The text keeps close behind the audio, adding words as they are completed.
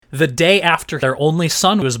The day after their only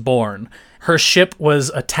son was born, her ship was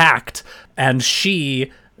attacked, and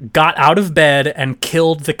she got out of bed and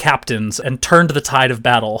killed the captains and turned the tide of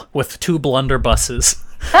battle with 2 blunderbusses,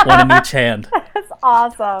 one in each hand. That's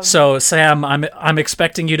awesome. So, Sam, I'm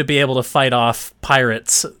expecting you to be able to fight off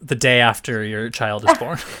pirates the day after your child is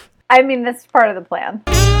born. I mean, that's part of the plan.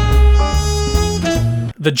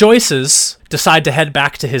 The Joyces decide to head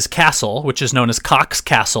back to his castle, which is known as Cox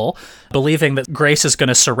Castle, believing that Grace is going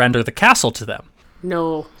to surrender the castle to them.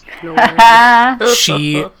 No way.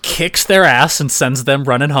 She kicks their ass and sends them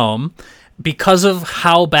running home. Because of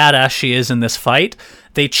how badass she is in this fight,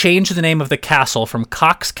 they change the name of the castle from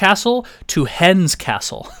Cox Castle to Hen's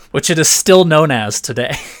Castle, which it is still known as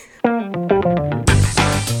today.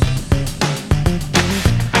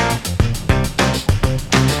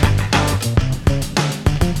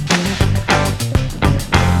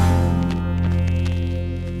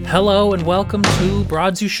 Hello and welcome to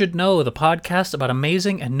Broads You Should Know, the podcast about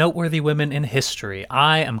amazing and noteworthy women in history.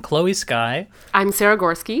 I am Chloe Skye. I'm Sarah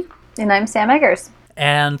Gorski. And I'm Sam Eggers.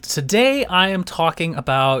 And today I am talking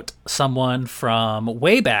about someone from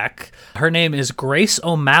way back. Her name is Grace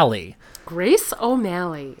O'Malley. Grace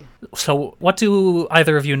O'Malley. So what do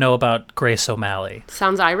either of you know about Grace O'Malley?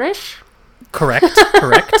 Sounds Irish. Correct.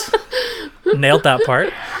 Nailed that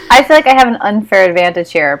part. I feel like I have an unfair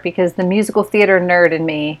advantage here because the musical theater nerd in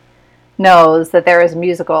me knows that there is a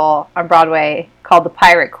musical on Broadway called The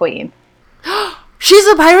Pirate Queen. She's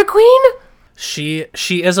a pirate queen? She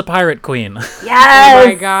is a pirate queen. Yes! Oh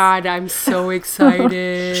my god, I'm so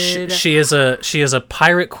excited. She is a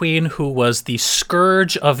pirate queen who was the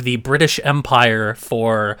scourge of the British Empire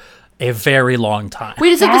for a very long time.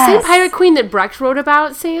 Wait, is it the same pirate queen that Brecht wrote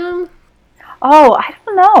about, Sam? Oh, I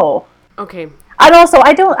don't know. Okay. And also,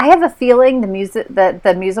 I have a feeling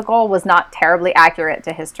the musical was not terribly accurate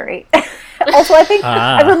to history. Also, I think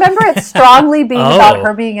I remember it strongly being about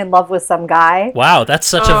her being in love with some guy. Wow, that's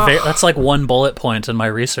such that's like one bullet point in my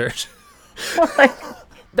research.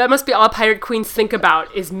 That must be all pirate queens think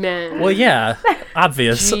about is men. Well, yeah,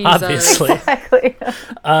 obviously. Exactly.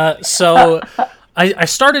 So I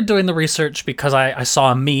started doing the research because I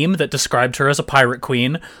saw a meme that described her as a pirate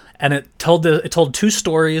queen. And it told 2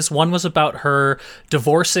 stories. One was about her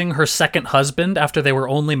divorcing her second husband after they were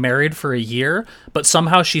only married for a year, but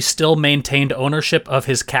somehow she still maintained ownership of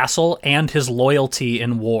his castle and his loyalty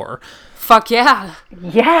in war. Fuck yeah.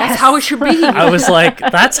 Yes. That's how it should be. I was like,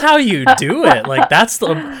 that's how you do it. Like that's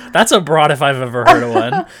a broad if I've ever heard of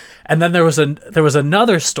one. And then there was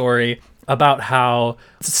another story about how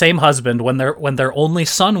the same husband, when their only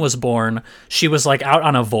son was born, she was like out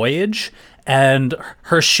on a voyage and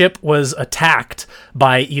her ship was attacked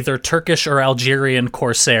by either Turkish or Algerian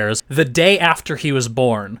corsairs the day after he was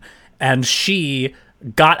born, and she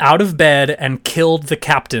got out of bed and killed the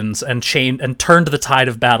captains and turned the tide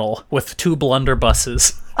of battle with 2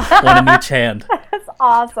 blunderbusses, one in each hand. That's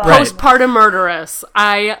awesome. Right. Postpartum murderess.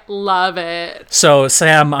 I love it. So,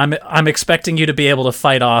 Sam, I'm expecting you to be able to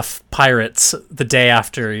fight off pirates the day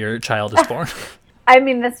after your child is born. I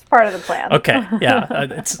mean, that's part of the plan. Okay, yeah,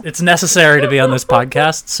 it's necessary to be on this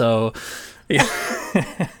podcast, so. Yeah.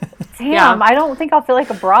 Damn, Yeah. I don't think I'll feel like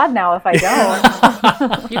a broad now if I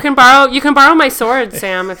don't. You can borrow my sword,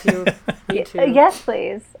 Sam, if you need to. Yes,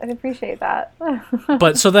 please. I'd appreciate that.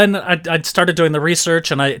 But so then I started doing the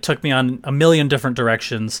research, and it took me on a million different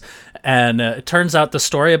directions. And it turns out the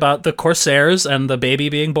story about the Corsairs and the baby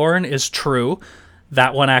being born is true.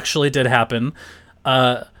 That one actually did happen.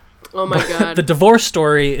 Oh my god. The divorce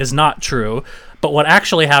story is not true. But what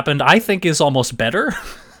actually happened, I think, is almost better.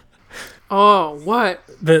 Oh, what?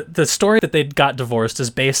 The story that they got divorced is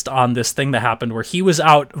based on this thing that happened where he was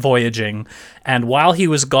out voyaging, and while he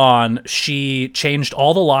was gone, she changed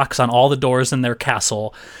all the locks on all the doors in their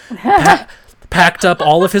castle, packed up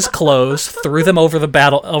all of his clothes, threw them over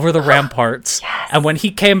the ramparts, and when he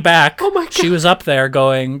came back, she was up there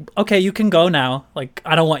going, "Okay, you can go now. Like,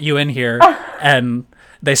 I don't want you in here." And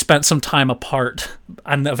they spent some time apart,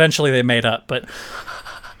 and eventually they made up, but...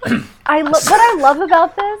 What I love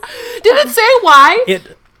about this... Did it say why?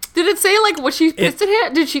 Did it say, like, what she pissed at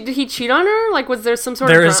him? Did he cheat on her? Like, was there some sort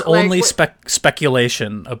of... There is only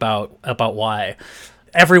speculation about why.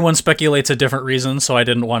 Everyone speculates a different reason, so I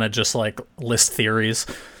didn't want to just, like, list theories.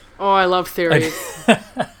 Oh, I love theories.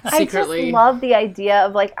 Secretly. I just love the idea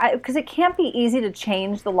of, like... Because it can't be easy to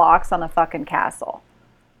change the locks on a fucking castle.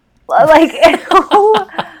 Like,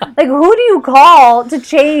 who do you call to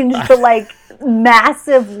change the, like...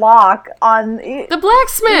 massive lock on the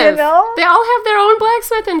blacksmith. You know? They all have their own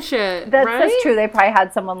blacksmith and shit. That's true. They probably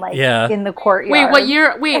had someone in the courtyard. Wait, what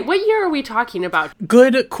year are we talking about?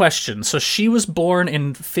 Good question. So she was born in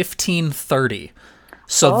 1530.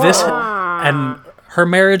 So this and her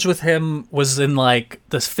marriage with him was in like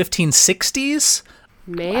the 1560s.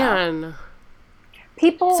 Man. Wow.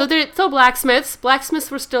 People. So blacksmiths. Blacksmiths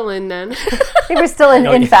were still in then. They were still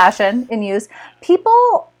in fashion, in use.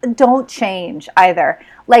 People don't change either.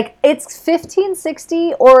 Like, it's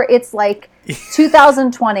 1560 or it's like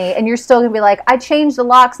 2020, and you're still gonna be like, I changed the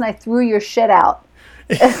locks and I threw your shit out.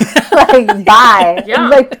 Like, bye. Yeah.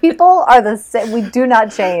 Like, people are the same. We do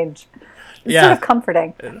not change. It's sort of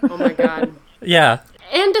comforting. Oh my god. Yeah.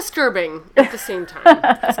 And disturbing at the same time.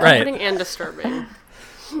 It's comforting and disturbing.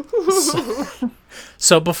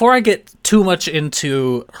 So before I get too much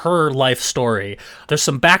into her life story, there's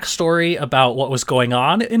some backstory about what was going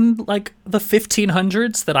on in like the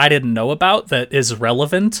 1500s that I didn't know about that is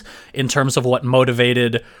relevant in terms of what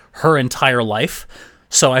motivated her entire life.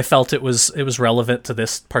 So I felt it was relevant to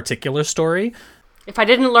this particular story. If I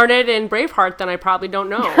didn't learn it in Braveheart, then I probably don't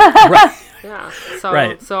know. Right. Yeah.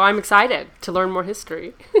 So I'm excited to learn more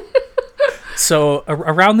history. So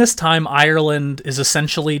around this time, Ireland is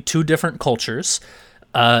essentially two different cultures.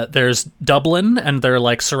 There's Dublin and their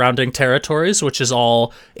like surrounding territories, which is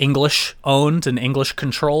all English owned and English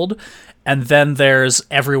controlled. And then there's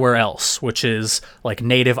everywhere else, which is like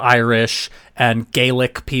native Irish and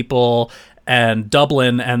Gaelic people. And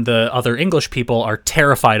Dublin and the other English people are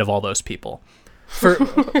terrified of all those people.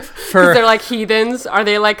 Because they're like heathens. Are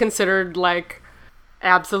they like considered like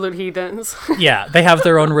absolute heathens? Yeah, they have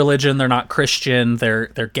their own religion. They're not Christian. They're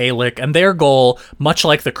Gaelic, and their goal, much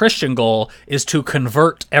like the Christian goal, is to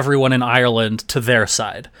convert everyone in Ireland to their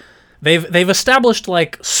side. They've established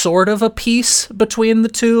like sort of a peace between the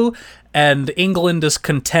two, and England is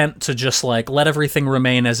content to just like let everything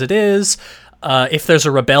remain as it is. If there's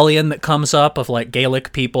a rebellion that comes up of like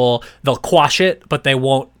Gaelic people, they'll quash it, but they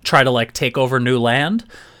won't try to like take over new land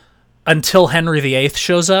until Henry VIII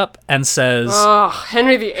shows up and says, "Oh,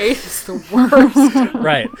 Henry VIII is the worst."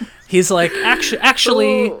 Right. He's like,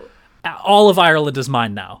 actually, all of Ireland is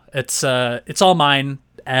mine now. It's all mine,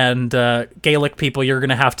 and Gaelic people, you're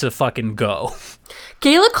gonna have to fucking go.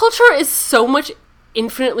 Gaelic culture is so much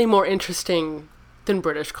infinitely more interesting than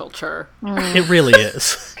British culture. It really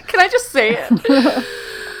is. Can I just say it?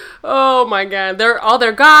 Oh my god. They're all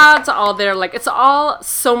their gods, all their like it's all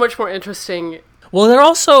so much more interesting. Well, they're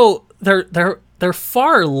also they're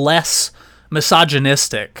far less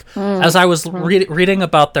misogynistic. As I was reading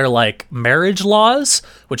about their like marriage laws,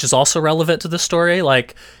 which is also relevant to the story,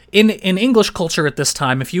 like in English culture at this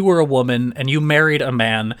time, if you were a woman and you married a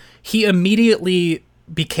man, he immediately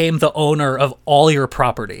became the owner of all your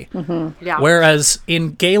property. Yeah. Whereas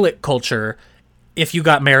in Gaelic culture, if you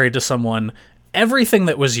got married to someone, everything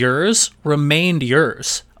that was yours remained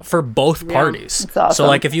yours for both parties. Awesome. So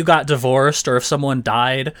like if you got divorced or if someone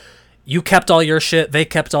died, you kept all your shit, they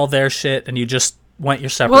kept all their shit, and you just went your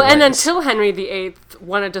separate ways. Well, and until Henry VIII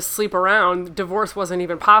wanted to sleep around, divorce wasn't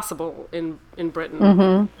even possible in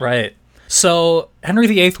Britain. Right. So Henry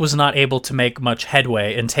VIII was not able to make much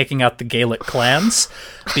headway in taking out the Gaelic clans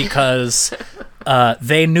because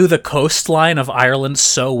they knew the coastline of Ireland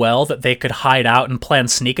so well that they could hide out and plan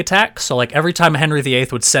sneak attacks. So like every time Henry VIII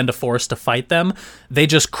would send a force to fight them, they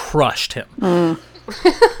just crushed him.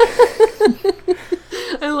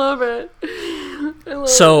 I love it.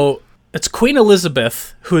 So it's Queen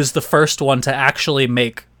Elizabeth who is the first one to actually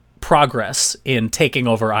make progress in taking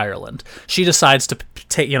over Ireland. She decides to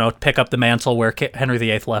pick up the mantle where Henry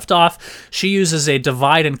VIII left off. She uses a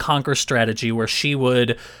divide and conquer strategy where she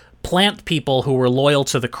would plant people who were loyal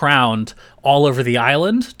to the crown all over the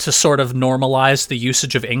island to sort of normalize the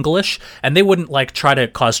usage of English, and they wouldn't like try to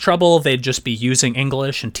cause trouble. They'd just be using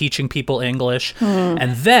English and teaching people English.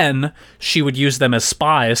 And then she would use them as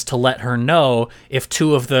spies to let her know if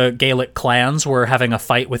two of the Gaelic clans were having a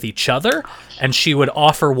fight with each other, and she would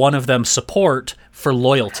offer one of them support for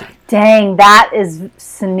loyalty. Dang, that is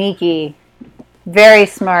sneaky. Very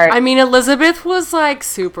smart. I mean, Elizabeth was like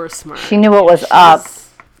super smart. She knew what was up.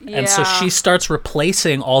 Yeah. And so she starts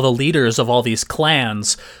replacing all the leaders of all these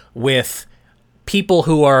clans with people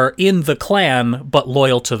who are in the clan but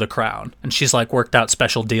loyal to the crown. And she's like worked out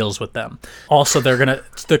special deals with them. Also,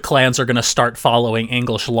 the clans are gonna start following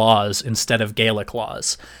English laws instead of Gaelic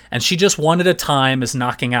laws. And she just one at a time is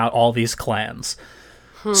knocking out all these clans.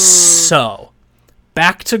 So,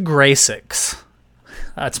 back to Graysix.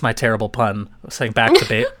 That's my terrible pun. I was saying back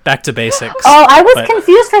to basics. Oh, I was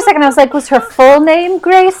confused for a second. I was like, was her full name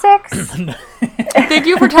Graysix? Thank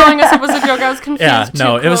you for telling us it was a joke. I was confused. Yeah,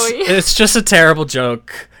 no, too, it's just a terrible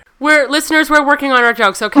joke. We're working on our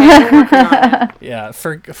jokes, okay? We're working on it. Yeah,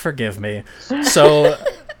 forgive me. So,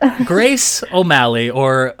 Grace O'Malley,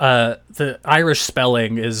 or the Irish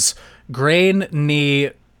spelling is Grain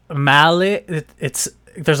Ní Malley.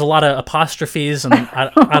 There's a lot of apostrophes, and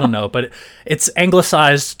I don't know, but it's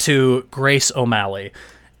anglicized to Grace O'Malley.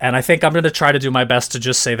 And I think I'm going to try to do my best to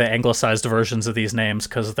just say the anglicized versions of these names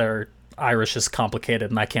because their Irish is complicated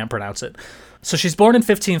and I can't pronounce it. So she's born in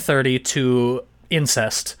 1530 to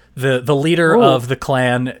incest. The leader of the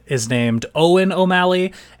clan is named Owen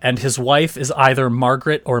O'Malley, and his wife is either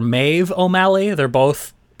Margaret or Maeve O'Malley. They're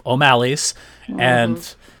both O'Malleys.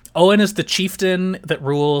 And Owen is the chieftain that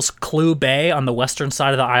rules Clew Bay on the western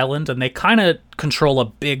side of the island, and they kind of control a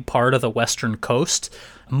big part of the western coast.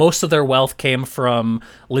 Most of their wealth came from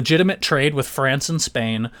legitimate trade with France and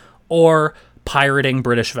Spain, or pirating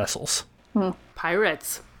British vessels.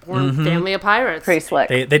 Pirates. Born family of pirates. Pretty slick.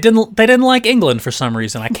 They didn't like England for some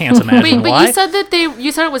reason. I can't imagine Wait, why. but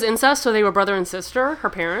you said it was incest, so they were brother and sister, her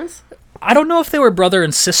parents? I don't know if they were brother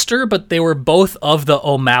and sister, but they were both of the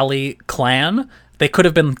O'Malley clan. They could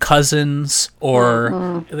have been cousins,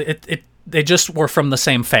 or they just were from the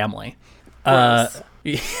same family.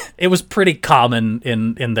 It was pretty common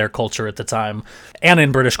in their culture at the time, and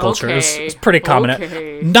in British culture. Okay. It's pretty common.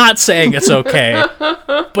 Okay. Not saying it's okay,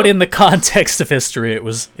 but in the context of history, it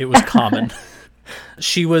was common.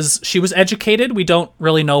 She was educated. We don't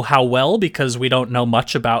really know how well because we don't know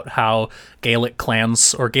much about how Gaelic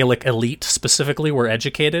clans or Gaelic elite specifically were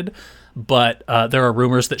educated. But there are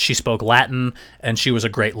rumors that she spoke Latin and she was a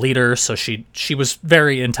great leader. So she was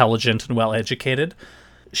very intelligent and well educated.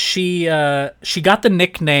 She got the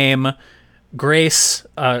nickname Grace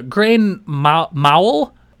Grain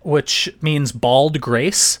Mowell, which means bald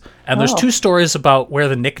Grace. And there's two stories about where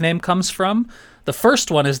the nickname comes from. The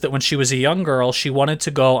first one is that when she was a young girl, she wanted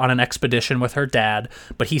to go on an expedition with her dad,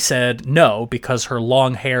 but he said no because her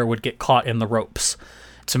long hair would get caught in the ropes.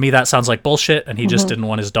 To me, that sounds like bullshit, and he just didn't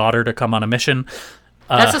want his daughter to come on a mission.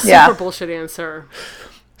 That's a super bullshit answer.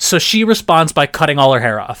 So she responds by cutting all her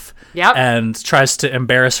hair off. Yep. And tries to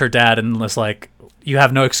embarrass her dad and was like, you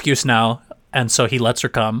have no excuse now. And so he lets her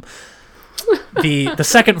come. The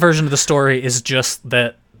second version of the story is just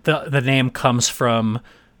that the name comes from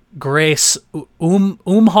Grace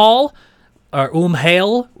Umhall, or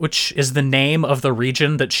Umhale, which is the name of the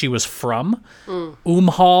region that she was from.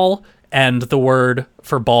 Umhall and the word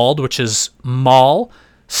for bald, which is Mall,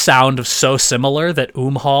 sound so similar that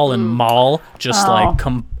Umhall and Mall just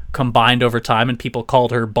combined over time, and people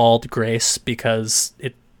called her Bald Grace because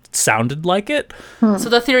it sounded like it. So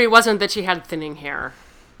the theory wasn't that she had thinning hair.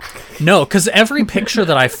 No, because every picture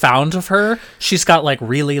that I found of her, she's got like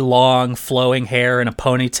really long flowing hair in a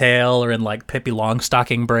ponytail or in like Pippi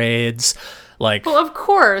Longstocking braids. Like, Well, of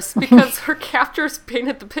course, because her captors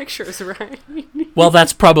painted the pictures, right? well,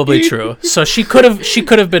 that's probably true. So she could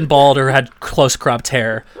have been bald or had close cropped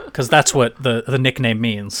hair, because that's what the nickname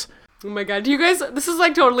means. Oh my god, do you guys, this is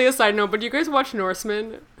like totally a side note, but do you guys watch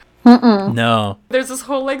Norsemen? No. There's this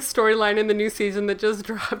whole like storyline in the new season that just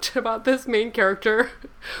dropped about this main character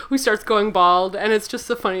who starts going bald, and it's just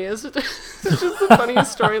the funniest, it's just the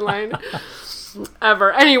funniest storyline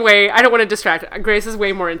ever. Anyway, I don't want to distract. Grace is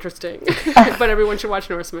way more interesting, but everyone should watch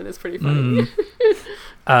Norsemen. It's pretty funny.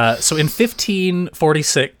 So in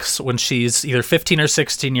 1546, when she's either 15 or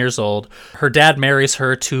 16 years old, her dad marries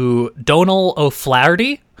her to Donal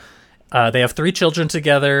O'Flaherty. They have 3 children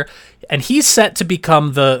together, and he's set to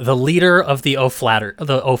become the leader of the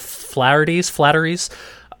O'Flahertys.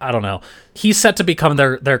 I don't know. He's set to become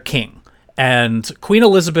their king. And Queen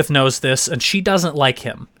Elizabeth knows this, and she doesn't like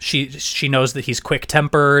him. She knows that he's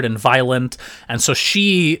quick-tempered and violent, and so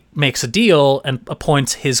she makes a deal and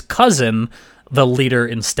appoints his cousin the leader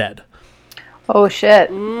instead. Oh shit.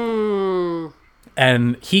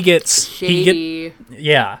 And he gets Shady.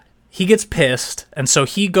 he gets pissed, and so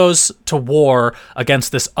he goes to war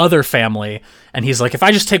against this other family, and he's like, if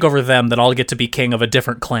I just take over them, then I'll get to be king of a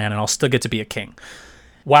different clan, and I'll still get to be a king.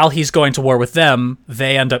 While he's going to war with them,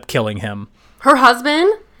 they end up killing him. Her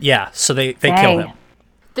husband? Yeah, so they kill him.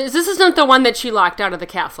 This isn't the one that she locked out of the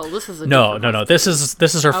castle. This is a No. different This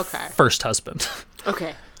is her Okay. first husband.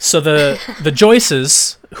 Okay. So the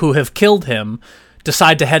Joyces, who have killed him,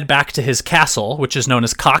 decide to head back to his castle, which is known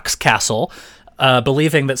as Cox Castle,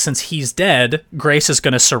 believing that since he's dead, Grace is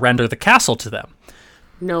going to surrender the castle to them.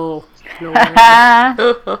 No way.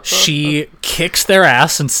 She kicks their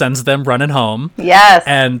ass and sends them running home. Yes.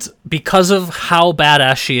 And because of how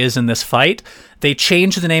badass she is in this fight, they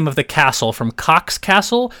change the name of the castle from Cox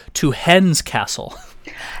Castle to Hen's Castle,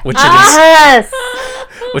 which Yes.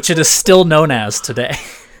 which it is still known as today.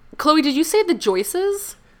 Chloe, did you say the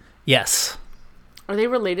Joyces? Yes. Are they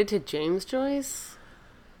related to James Joyce?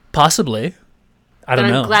 Possibly. I don't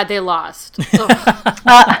know. I'm glad they lost.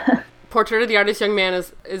 Portrait of the Artist Young Man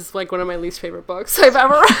is like one of my least favorite books I've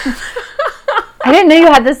ever read. I didn't know you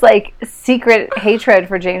had this like secret hatred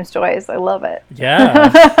for James Joyce. I love it.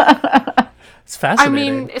 Yeah. It's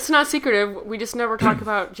fascinating. I mean, it's not secretive. We just never talk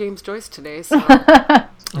about James Joyce today. So.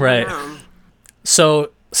 Right.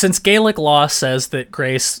 So, since Gaelic law says that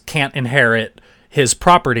Grace can't inherit his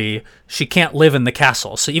property, she can't live in the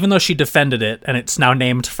castle. So even though she defended it and it's now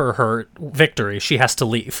named for her victory, she has to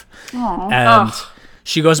leave. Aww. And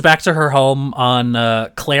she goes back to her home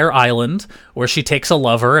on Clare Island, where she takes a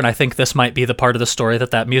lover, and I think this might be the part of the story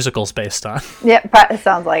that musical's based on. Yeah, it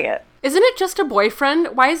sounds like it. Isn't it just a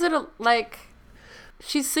boyfriend? Why is it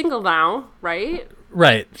she's single now, right?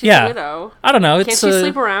 Right. She's a widow. I don't know. Can't she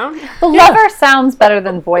sleep around? The lover sounds better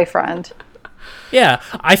than boyfriend. Yeah,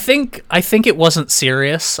 I think it wasn't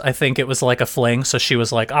serious. I think it was like a fling. So she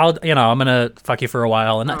was like, I'm gonna fuck you for a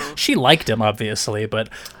while, and she liked him obviously, but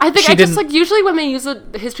I think just like usually when they use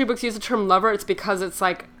history books use the term lover, it's because it's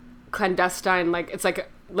like clandestine, like it's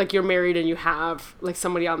like you're married and you have like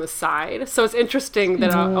somebody on the side. So it's interesting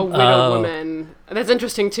that a widow woman. That's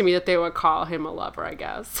interesting to me that they would call him a lover, I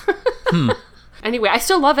guess. Anyway, I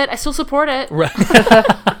still love it. I still support it. Right.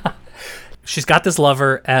 She's got this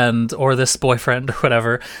lover or this boyfriend or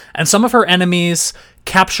whatever, and some of her enemies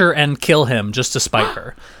capture and kill him just to spite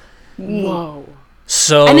her. Whoa.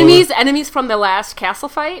 So enemies from the last castle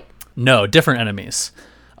fight? No, different enemies.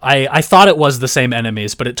 I thought it was the same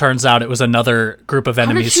enemies, but it turns out it was another group of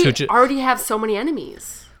enemies. How did she already have so many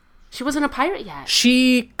enemies? She wasn't a pirate yet.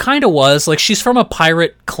 She kind of was. Like, she's from a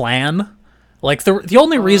pirate clan. Like, the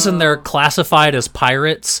only reason they're classified as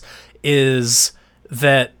pirates is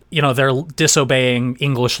that, they're disobeying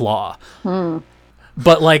English law.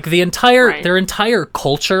 But, like, their entire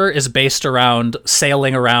culture is based around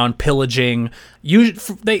sailing around, pillaging.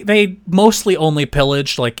 They mostly only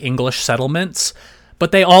pillaged, like, English settlements,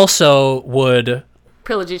 but they also would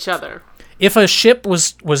pillage each other. If a ship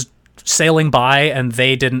was sailing by and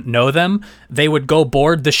they didn't know them, they would go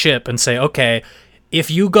board the ship and say, okay, if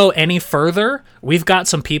you go any further, we've got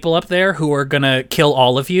some people up there who are going to kill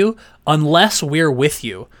all of you unless we're with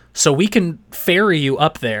you. So we can ferry you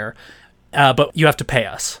up there, but you have to pay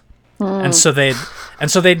us. And so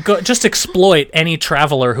they'd go just exploit any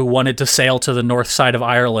traveler who wanted to sail to the north side of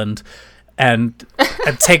Ireland and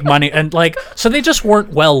take money, and so they just weren't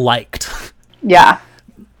well liked. Yeah.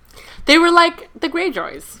 They were like the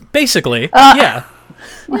Greyjoys. Basically. Yeah.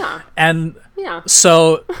 Yeah. And yeah.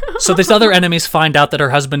 So these other enemies find out that her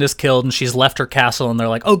husband is killed and she's left her castle, and they're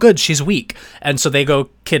like, oh good, she's weak. And so they go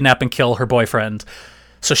kidnap and kill her boyfriend.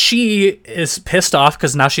 So she is pissed off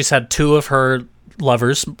because now she's had two of her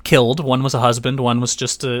lovers killed. One was a husband, one was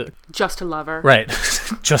just a lover. Right.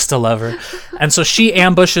 Just a lover. And so she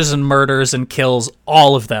ambushes and murders and kills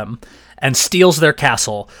all of them and steals their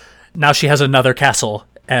castle. Now she has another castle,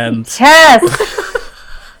 and yes.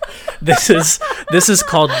 This is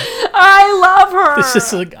called I love her. This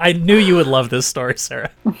is I knew you would love this story,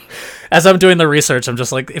 Sarah. As I'm doing the research, I'm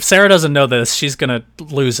just like, if Sarah doesn't know this, she's gonna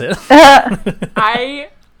lose it. I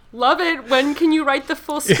love it. When can you write the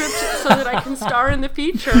full script so that I can star in the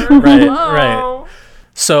feature? Right.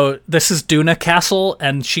 So this is Duna Castle,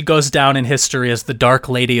 and she goes down in history as the Dark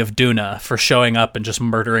Lady of Duna for showing up and just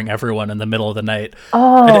murdering everyone in the middle of the night.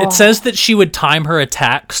 Oh. And it says that she would time her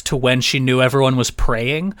attacks to when she knew everyone was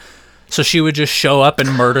praying, so she would just show up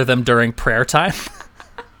and murder them during prayer time.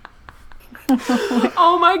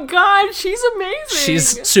 Oh my god, she's amazing.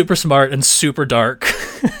 She's super smart and super dark.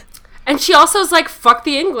 And she also is like, fuck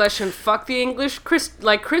the English and fuck the English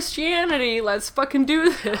Christianity. Let's fucking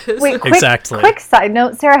do this. Wait, Exactly. Quick side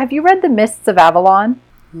note, Sarah, have you read The Mists of Avalon?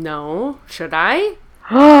 No. Should I?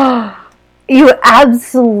 You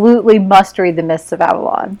absolutely must read The Mists of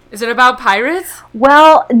Avalon. Is it about pirates?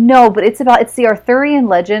 Well, no, but it's the Arthurian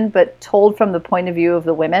legend, but told from the point of view of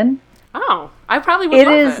the women. Oh, I probably would love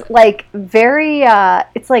it. It is like very,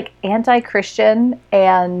 it's like anti-Christian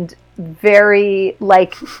and very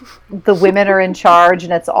like the women are in charge,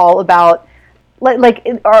 and it's all about like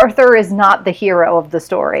Arthur is not the hero of the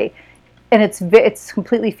story, and it's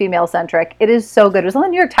completely female centric. It is so good. It was on the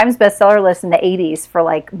New York Times bestseller list in the 80s for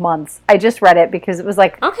like months. I just read it because it was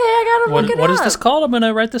like, okay, I gotta look it up. What is this called? I'm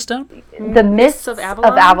gonna write this down. The Mists of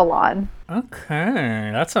Avalon. Okay,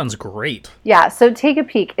 that sounds great. Yeah, so take a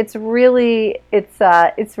peek. It's really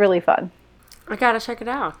fun. I gotta check it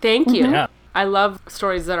out. Thank you. Yeah. I love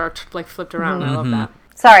stories that are like flipped around. I love that.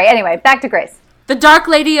 Sorry. Anyway, back to Grace. The Dark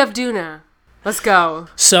Lady of Duna. Let's go.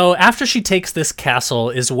 So after she takes this castle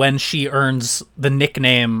is when she earns the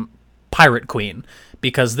nickname Pirate Queen,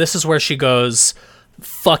 because this is where she goes,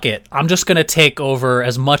 fuck it, I'm just going to take over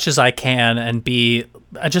as much as I can and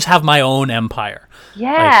I just have my own empire.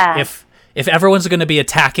 Yeah. Like, if everyone's going to be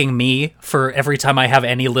attacking me for every time I have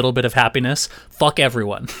any little bit of happiness, fuck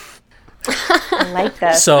everyone. I like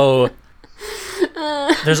this. So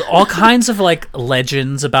there's all kinds of like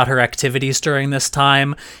legends about her activities during this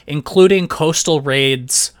time, including coastal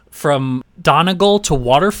raids from Donegal to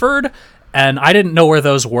Waterford. And I didn't know where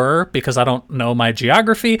those were because I don't know my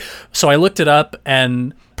geography. So I looked it up,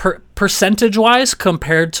 and percentage-wise,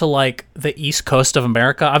 compared to like the east coast of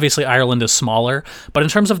America, obviously Ireland is smaller, but in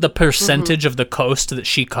terms of the percentage of the coast that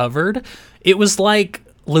she covered, it was like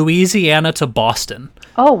Louisiana to Boston.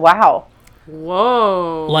 Oh, wow.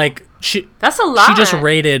 Whoa. Like that's a lot. She just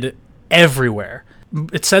raided everywhere.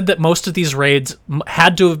 It said that most of these raids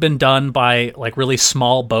had to have been done by like really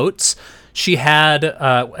small boats. She had,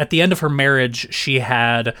 at the end of her marriage, she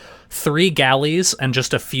had 3 galleys and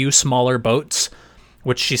just a few smaller boats,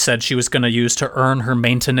 which she said she was going to use to earn her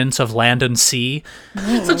maintenance of land and sea.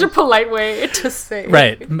 Such a polite way to say.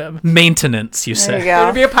 Right. Maintenance, you say. There you go.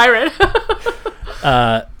 To be a pirate.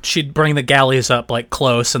 She'd bring the galleys up like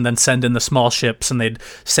close and then send in the small ships, and they'd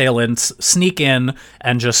sail in, sneak in,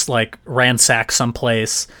 and just like ransack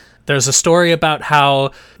someplace. There's a story about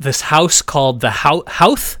how this house called the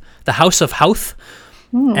Howth, the House of Howth,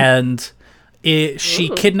 and she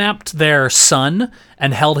kidnapped their son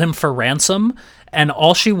and held him for ransom, and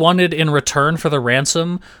all she wanted in return for the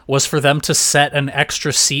ransom was for them to set an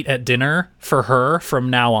extra seat at dinner for her from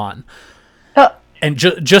now on. And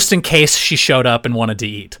just in case she showed up and wanted to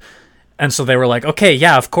eat. And so they were like, okay,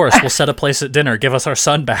 yeah, of course, we'll set a place at dinner. Give us our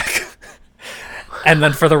son back. And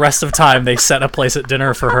then for the rest of time, they set a place at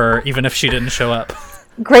dinner for her, even if she didn't show up.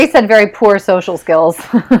 Grace had very poor social skills.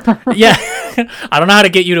 Yeah. I don't know how to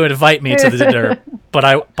get you to invite me to the dinner, but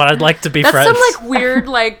I'd like to be friends. That's some like weird,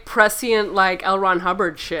 like prescient, like L. Ron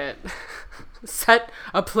Hubbard shit. Set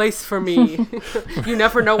a place for me. You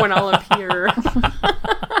never know when I'll appear.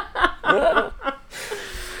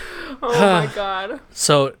 Oh my God.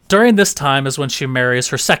 So during this time is when she marries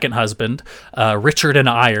her second husband, Richard in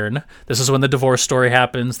Iron. This is when the divorce story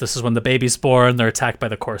happens. This is when the baby's born. They're attacked by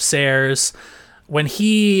the Corsairs. When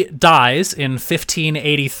he dies in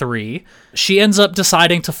 1583, she ends up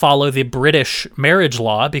deciding to follow the British marriage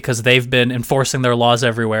law because they've been enforcing their laws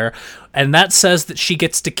everywhere. And that says that she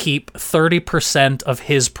gets to keep 30% of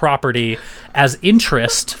his property as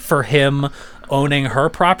interest for him owning her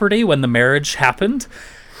property when the marriage happened.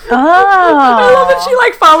 Oh. I love that she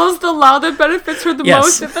like follows the law that benefits her the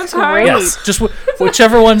most at the time. Great. Yes, just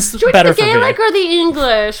whichever one's better for me. The Gaelic or the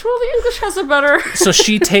English? Well, the English has a better... So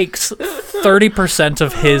she takes 30%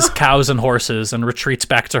 of his cows and horses and retreats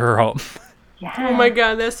back to her home. Yeah. Oh my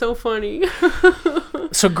God, that's so funny.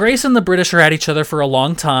 So Grace and the British are at each other for a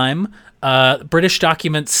long time. British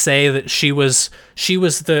documents say that she was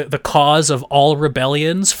the cause of all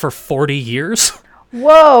rebellions for 40 years.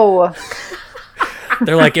 Whoa.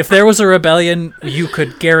 They're like, if there was a rebellion, you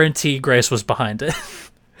could guarantee Grace was behind it.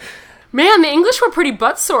 Man, the English were pretty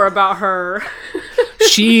buttsore about her.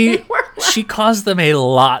 She caused them a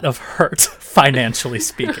lot of hurt, financially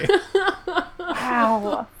speaking.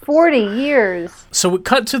 Wow. 40 years. So we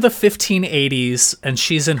cut to the 1580s, and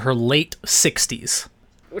she's in her late 60s.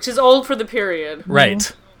 Which is old for the period.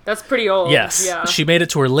 Right. That's pretty old. Yes. Yeah. She made it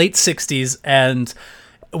to her late 60s, and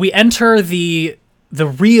we enter the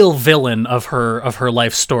real villain of her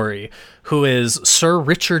life story, who is Sir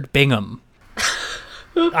Richard Bingham.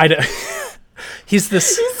 He's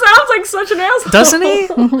this. He sounds like such an asshole. Doesn't he?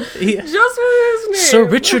 Just with his name. Sir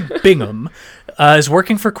Richard Bingham is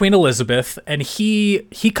working for Queen Elizabeth, and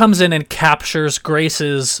he comes in and captures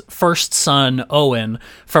Grace's first son, Owen,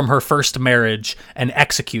 from her first marriage and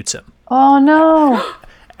executes him. Oh, no.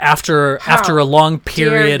 After a long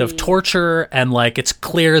period dare of he. torture, and like it's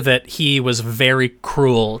clear that he was very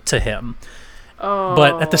cruel to him. Oh.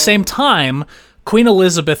 But at the same time, Queen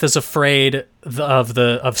Elizabeth is afraid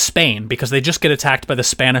of Spain because they just get attacked by the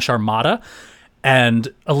Spanish Armada,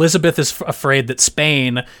 and Elizabeth is afraid that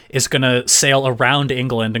Spain is going to sail around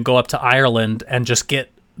England and go up to Ireland and just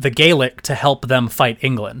get the Gaelic to help them fight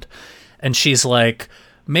England. And she's like,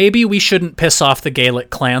 maybe we shouldn't piss off the Gaelic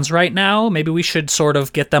clans right now. Maybe we should sort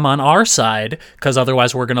of get them on our side, because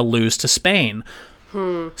otherwise we're going to lose to Spain.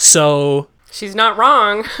 So... She's not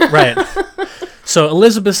wrong. Right. So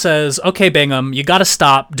Elizabeth says, okay, Bingham, you got to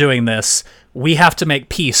stop doing this. We have to make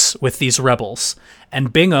peace with these rebels.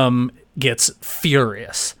 And Bingham gets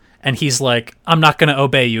furious. And he's like, I'm not going to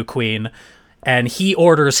obey you, Queen. and he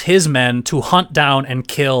orders his men to hunt down and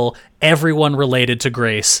kill everyone related to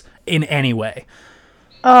Grace in any way.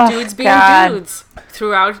 Oh, Dudes being God. dudes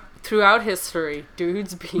throughout history.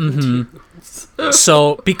 Dudes being dudes.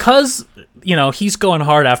 So because, he's going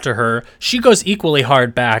hard after her, she goes equally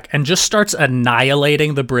hard back and just starts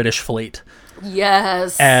annihilating the British fleet.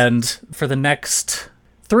 Yes. And for the next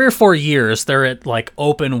 3 or 4 years, they're at like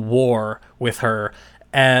open war with her.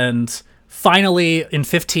 And finally, in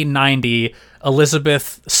 1590,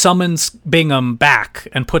 Elizabeth summons Bingham back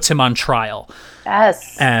and puts him on trial.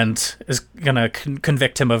 Yes. And is going to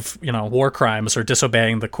convict him of, war crimes or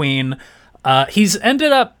disobeying the queen. He's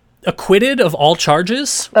ended up acquitted of all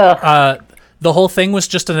charges. The whole thing was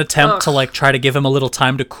just an attempt to like try to give him a little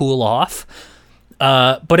time to cool off.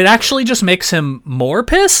 But it actually just makes him more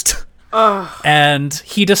pissed. And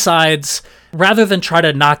he decides, rather than try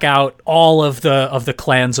to knock out all of the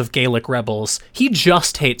clans of Gaelic rebels, he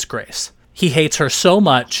just hates Grace. He hates her so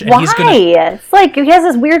much. And Why? He's gonna, It's like he has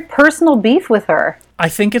this weird personal beef with her. I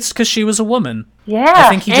think it's because she was a woman. Yeah. I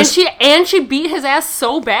think he just... she beat his ass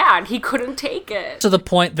so bad he couldn't take it. To the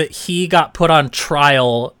point that he got put on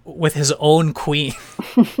trial with his own queen.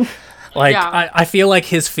 I feel like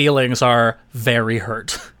his feelings are very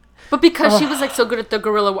hurt. But because she was like so good at the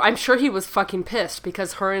guerrilla, I'm sure he was fucking pissed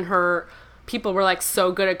because her and her people were like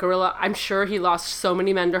so good at guerrilla. I'm sure he lost so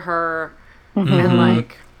many men to her, and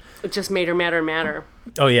like it just made her madder and madder.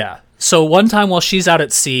 Oh yeah. So one time while she's out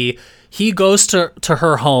at sea, he goes to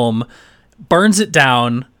her home, burns it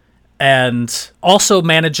down, and also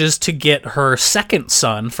manages to get her second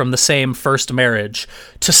son from the same first marriage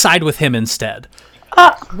to side with him instead.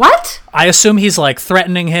 What? I assume he's like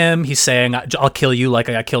threatening him. He's saying, "I'll kill you like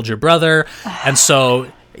I killed your brother," and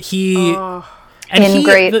so he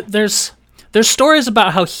there's stories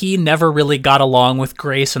about how he never really got along with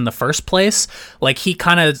Grace in the first place. Like he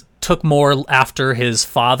kind of took more after his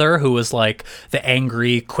father, who was like the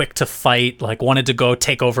angry, quick to fight, like wanted to go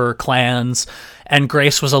take over clans, and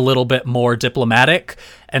Grace was a little bit more diplomatic,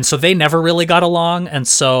 and so they never really got along. And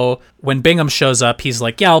so when Bingham shows up, he's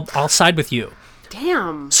like, "Yeah, I'll side with you."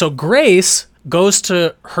 Damn. So Grace goes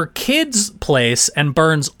to her kid's place and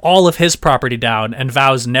burns all of his property down and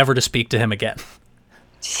vows never to speak to him again.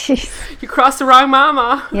 Jeez. You crossed the wrong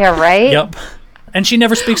mama. Yeah, right? Yep. And she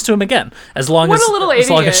never speaks to him again as long as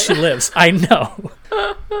she lives. I know.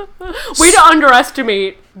 Way to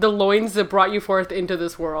underestimate the loins that brought you forth into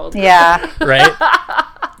this world. Yeah. Right?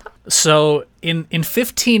 So in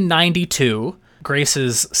 1592, Grace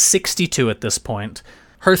is 62 at this point.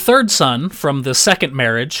 Her third son from the second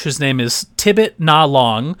marriage, whose name is Tibbet Na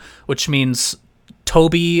Long, which means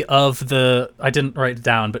Toby of the... I didn't write it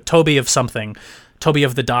down, but Toby of something. Toby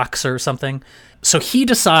of the Docks or something. So he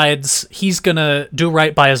decides he's going to do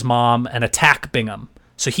right by his mom and attack Bingham.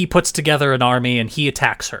 So he puts together an army and he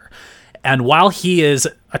attacks her. And while he is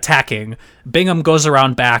attacking, Bingham goes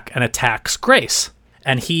around back and attacks Grace.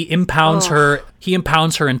 And he impounds her. He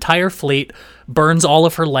impounds her entire fleet, burns all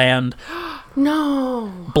of her land...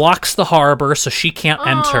 No. Blocks the harbor so she can't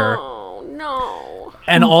enter. Oh, no.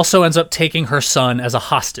 And also ends up taking her son as a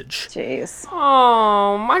hostage. Jeez.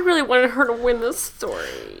 Oh, I really wanted her to win this story.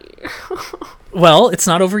 Well, it's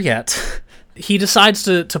not over yet. He decides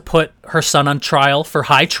to put her son on trial for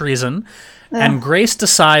high treason, and Grace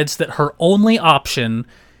decides that her only option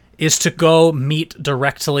is to go meet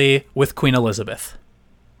directly with Queen Elizabeth.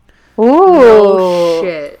 Ooh. Oh,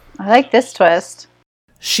 shit. I like this twist.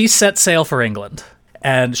 She sets sail for England,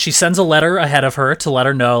 and she sends a letter ahead of her to let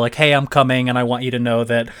her know, like, hey, I'm coming, and I want you to know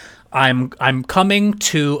that I'm coming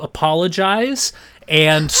to apologize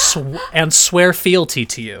and swear fealty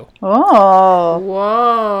to you. Oh.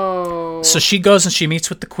 Whoa. So she goes and she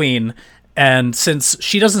meets with the Queen, and since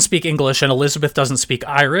she doesn't speak English and Elizabeth doesn't speak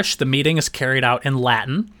Irish, the meeting is carried out in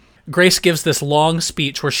Latin. Grace gives this long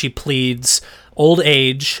speech where she pleads old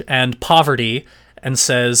age and poverty, and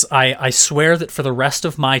says, I swear that for the rest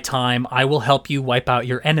of my time, I will help you wipe out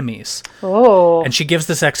your enemies. Oh. And she gives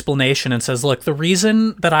this explanation and says, look, the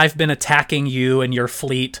reason that I've been attacking you and your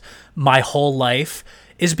fleet my whole life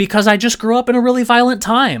is because I just grew up in a really violent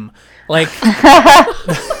time. Like,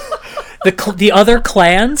 the other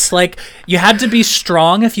clans, like, you had to be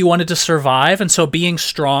strong if you wanted to survive, and so being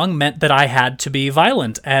strong meant that I had to be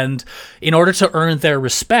violent. And in order to earn their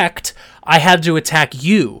respect, I had to attack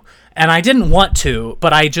you. And I didn't want to,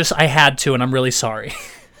 but I had to, and I'm really sorry.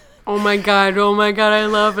 Oh my god, I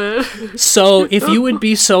love it. So if you would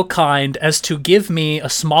be so kind as to give me a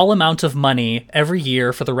small amount of money every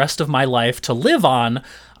year for the rest of my life to live on,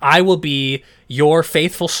 I will be your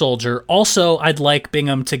faithful soldier. Also, I'd like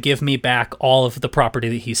Bingham to give me back all of the property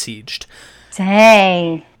that he sieged.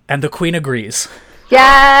 Dang. And the queen agrees.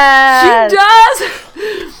 Yes. She does!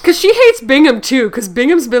 Because she hates Bingham, too, because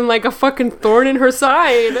Bingham's been like a fucking thorn in her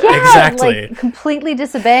side. Yeah, Exactly. Like, completely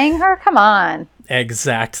disobeying her? Come on.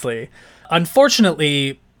 Exactly.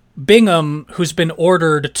 Unfortunately, Bingham, who's been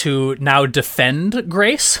ordered to now defend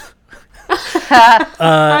Grace...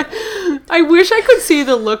 I wish I could see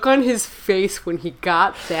the look on his face when he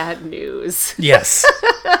got that news. Yes.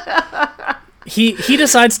 He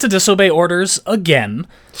decides to disobey orders again.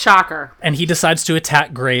 Shocker. And he decides to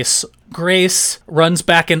attack Grace. Grace runs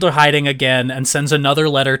back into hiding again and sends another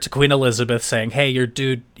letter to Queen Elizabeth saying, hey, your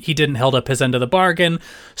dude, he didn't hold up his end of the bargain.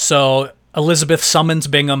 So Elizabeth summons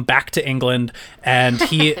Bingham back to England, and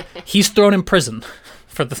he's thrown in prison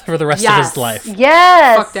for the rest of his life.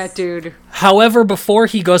 Yes. Fuck that dude. However, before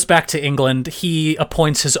he goes back to England, he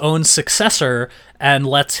appoints his own successor and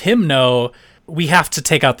lets him know, we have to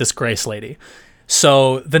take out this Grace lady.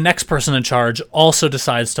 So the next person in charge also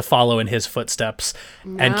decides to follow in his footsteps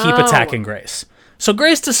and keep attacking Grace. So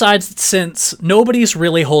Grace decides that since nobody's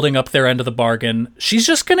really holding up their end of the bargain, she's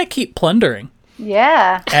just going to keep plundering.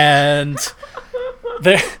 Yeah. And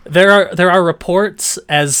there are reports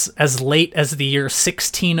as late as the year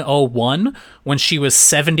 1601, when she was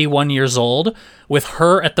 71 years old, with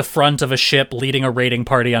her at the front of a ship leading a raiding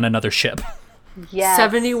party on another ship. Yes.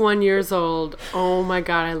 71 years old. Oh my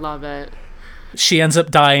god, I love it. She ends up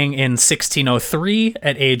dying in 1603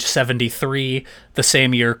 at age 73, the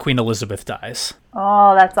same year Queen Elizabeth dies.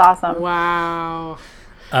 Oh, that's awesome. Wow.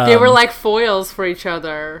 They were like foils for each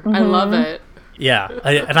other. I love it. Yeah,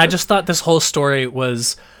 and I just thought this whole story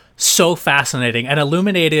was so fascinating and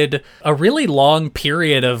illuminated a really long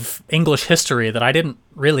period of English history that I didn't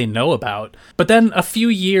really know about. But then a few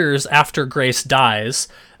years after Grace dies,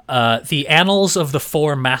 the Annals of the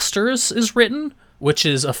Four Masters is written, which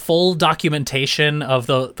is a full documentation of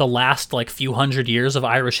the last like few hundred years of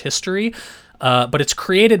Irish history. But it's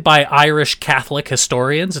created by Irish Catholic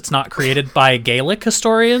historians. It's not created by Gaelic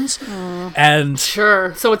historians. And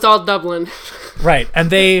Sure. So it's all Dublin. right, and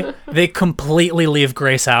they completely leave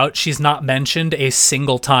Grace out. She's not mentioned a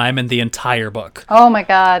single time in the entire book. Oh my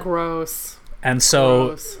god. Gross. And so,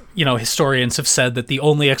 Gross. Historians have said that the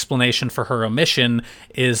only explanation for her omission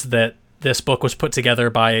is that this book was put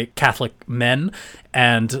together by Catholic men,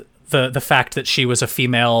 and the fact that she was a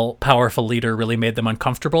female powerful leader really made them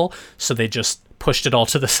uncomfortable, so they just pushed it all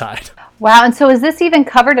to the side. Wow. And so is this even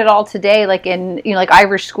covered at all today, like in like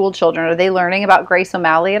Irish school children? Are they learning about Grace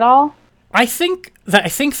O'Malley at all? I think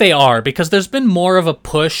they are, because there's been more of a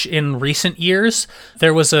push in recent years.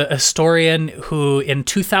 There was a historian who in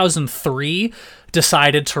 2003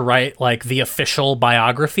 decided to write like the official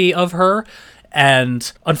biography of her,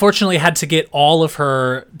 and unfortunately had to get all of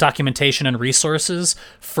her documentation and resources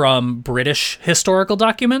from British historical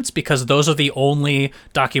documents, because those are the only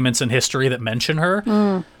documents in history that mention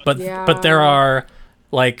her. But there are,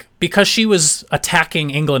 like, because she was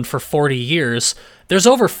attacking England for 40 years, there's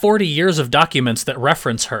over 40 years of documents that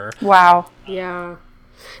reference her. Wow. Yeah.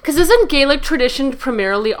 Because isn't Gaelic tradition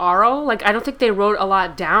primarily oral? Like, I don't think they wrote a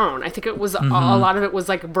lot down. I think it was a lot of it was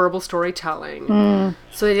like verbal storytelling.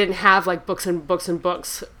 So they didn't have like books and books and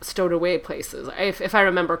books stowed away places. If I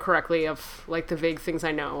remember correctly, of like the vague things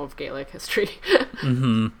I know of Gaelic history.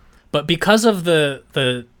 But because of the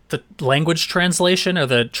language translation, or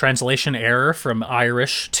the translation error from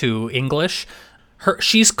Irish to English,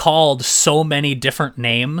 she's called so many different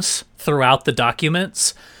names throughout the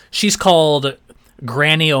documents. She's called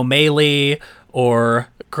Granny O'Malley or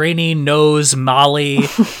Granny Nose Molly.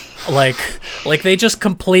 like they just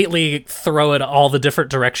completely throw it all the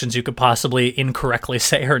different directions you could possibly incorrectly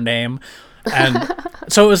say her name. And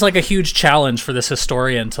so it was like a huge challenge for this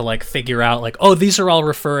historian to like figure out like, oh, these are all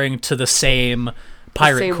referring to the same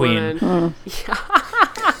pirate queen.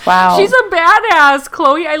 Wow. She's a badass,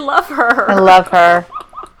 Chloe. I love her. I love her.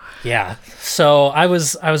 Yeah. So I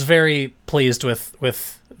was very pleased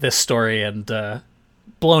with this story, and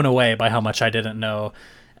blown away by how much I didn't know.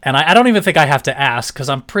 And I don't even think I have to ask, because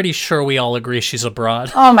I'm pretty sure we all agree she's a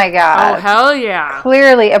broad. Oh my god. Oh, hell yeah.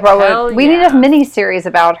 Clearly a broad. Hell We yeah. need a mini series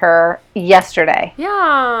about her yesterday.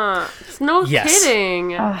 Yeah. It's no Yes.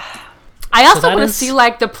 kidding. I also that want to is- see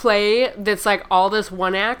like the play that's like all this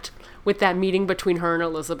one act with that meeting between her and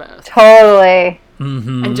Elizabeth. Totally.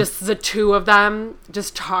 And just the two of them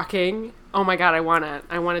just talking. Oh my god, I want it.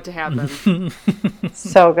 I want it to happen.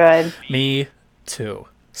 So good. Me too.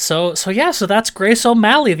 So that's Grace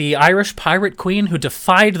O'Malley, the Irish pirate queen who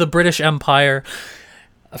defied the British Empire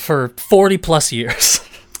for 40 plus years.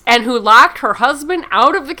 And who locked her husband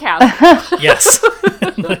out of the castle. Yes.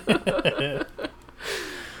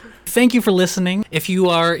 Thank you for listening. If you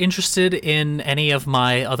are interested in any of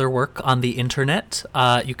my other work on the internet,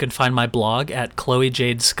 you can find my blog at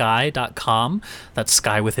chloejadesky.com. That's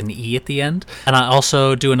Sky with an E at the end. And I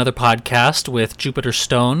also do another podcast with Jupiter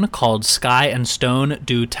Stone called Sky and Stone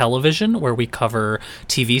Do Television, where we cover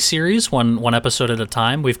TV series, one episode at a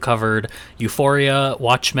time. We've covered Euphoria,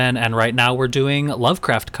 Watchmen, and right now we're doing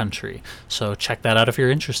Lovecraft Country. So check that out if you're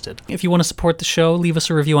interested. If you want to support the show, leave us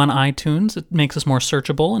a review on iTunes. It makes us more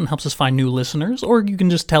searchable and helps us find new listeners. Or you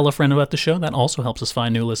can just tell a friend about the show. That also helps us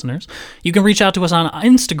find new listeners. You can reach out to us on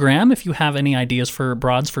Instagram if you have any ideas for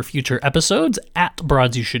broads for future episodes, at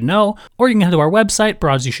Broads You Should Know. Or you can head to our website,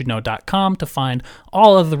 broadsyoushouldknow.com, to find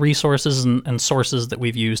all of the resources and sources that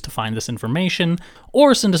we've used to find this information.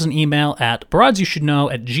 Or send us an email at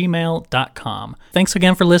broadsyoushouldknow@gmail.com. Thanks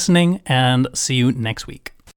again for listening, and see you next week.